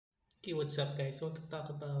Okay, what's up, guys? I want to talk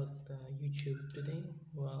about YouTube today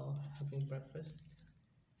while having breakfast.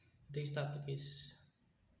 Today's topic is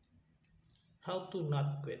how to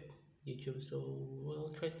not quit YouTube. So we'll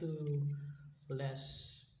try to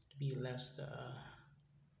less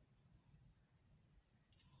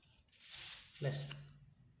less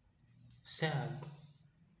sad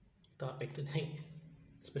topic today,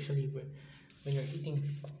 especially when you're eating.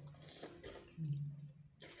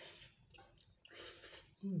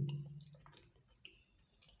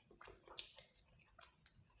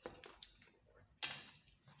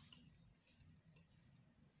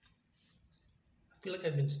 I feel like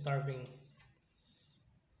I've been starving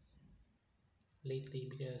lately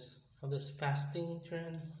because of this fasting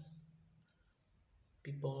trend.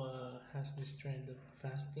 People has this trend of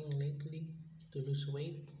fasting lately to lose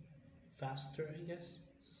weight faster, I guess.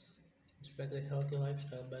 Expect a healthy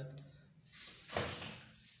lifestyle, but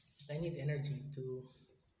I need energy to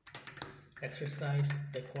exercise,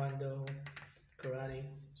 taekwondo, karate.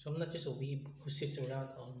 So I'm not just a weeb who sits around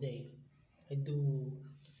all day. I do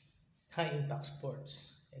high impact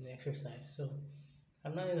sports and exercise. So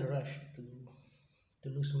I'm not in a rush to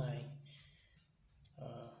lose my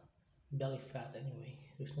belly fat anyway.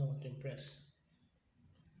 There's no one to impress.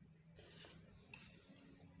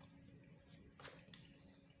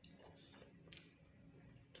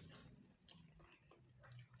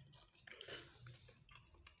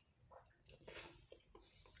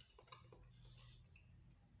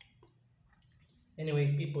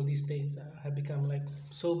 Anyway, people these days have become like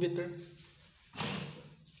so bitter.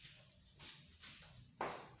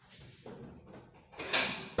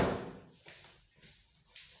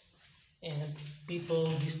 And people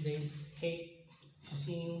these days hate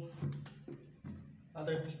seeing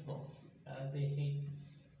other people. They hate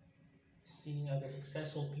seeing other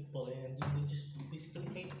successful people, and they just basically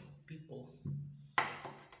hate people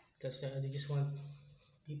because they just want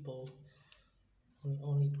people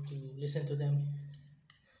only to listen to them.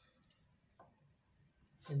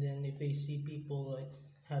 And then if they see people like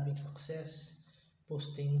having success,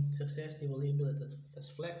 posting success, they will label it as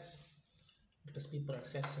flex because people are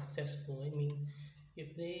successful. I mean,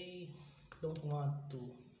 if they don't want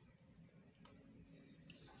to,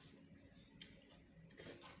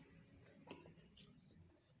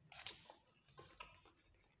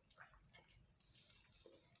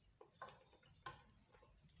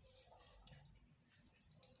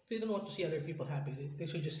 if they don't want to see other people happy, they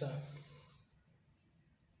should just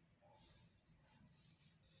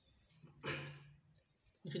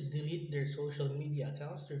they should delete their social media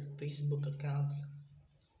accounts, their Facebook accounts,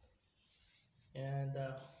 and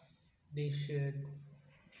they should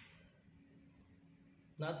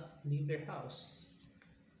not leave their house.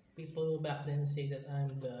 People back then say that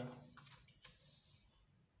I'm the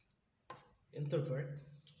introvert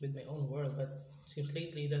with my own world, but seems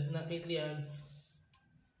lately that not lately.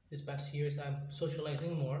 This past years I'm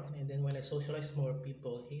socializing more, and then when I socialize more,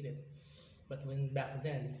 people hate it. But when back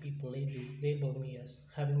then people labeled me as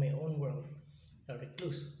having my own world, a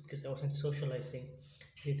recluse because I wasn't socializing.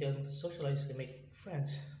 They tell me to socialize and make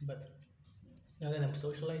friends, but now that I'm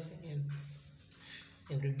socializing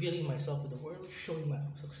and revealing myself to the world, showing my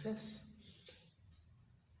success,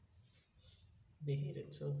 they hate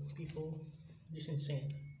it. So people, just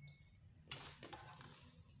insane.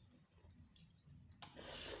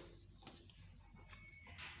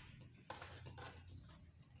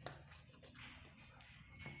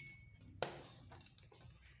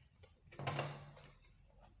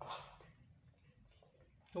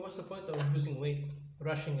 So what's the point of losing weight,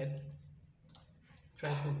 rushing it,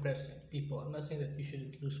 trying to impress people? I'm not saying that you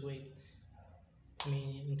should lose weight. I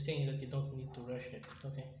mean, I'm saying that you don't need to rush it.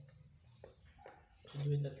 Okay, so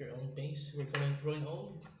do it at your own pace. We're growing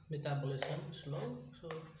old, metabolism slow, so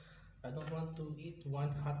I don't want to eat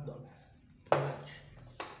one hot dog for lunch.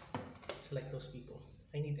 It's like those people.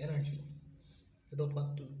 I need energy. I don't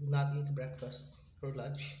want to not eat breakfast or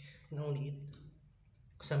lunch and only eat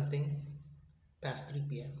something past 3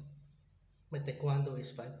 p.m. My taekwondo is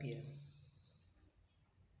 5 p.m.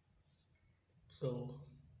 So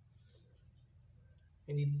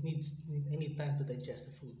I need time to digest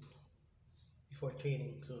the food before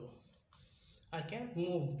training. So I can't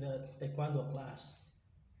move the taekwondo class.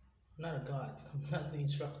 I'm not a god. I'm not the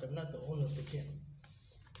instructor. I'm not the owner of the gym.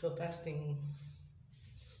 So fasting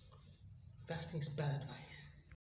is bad advice.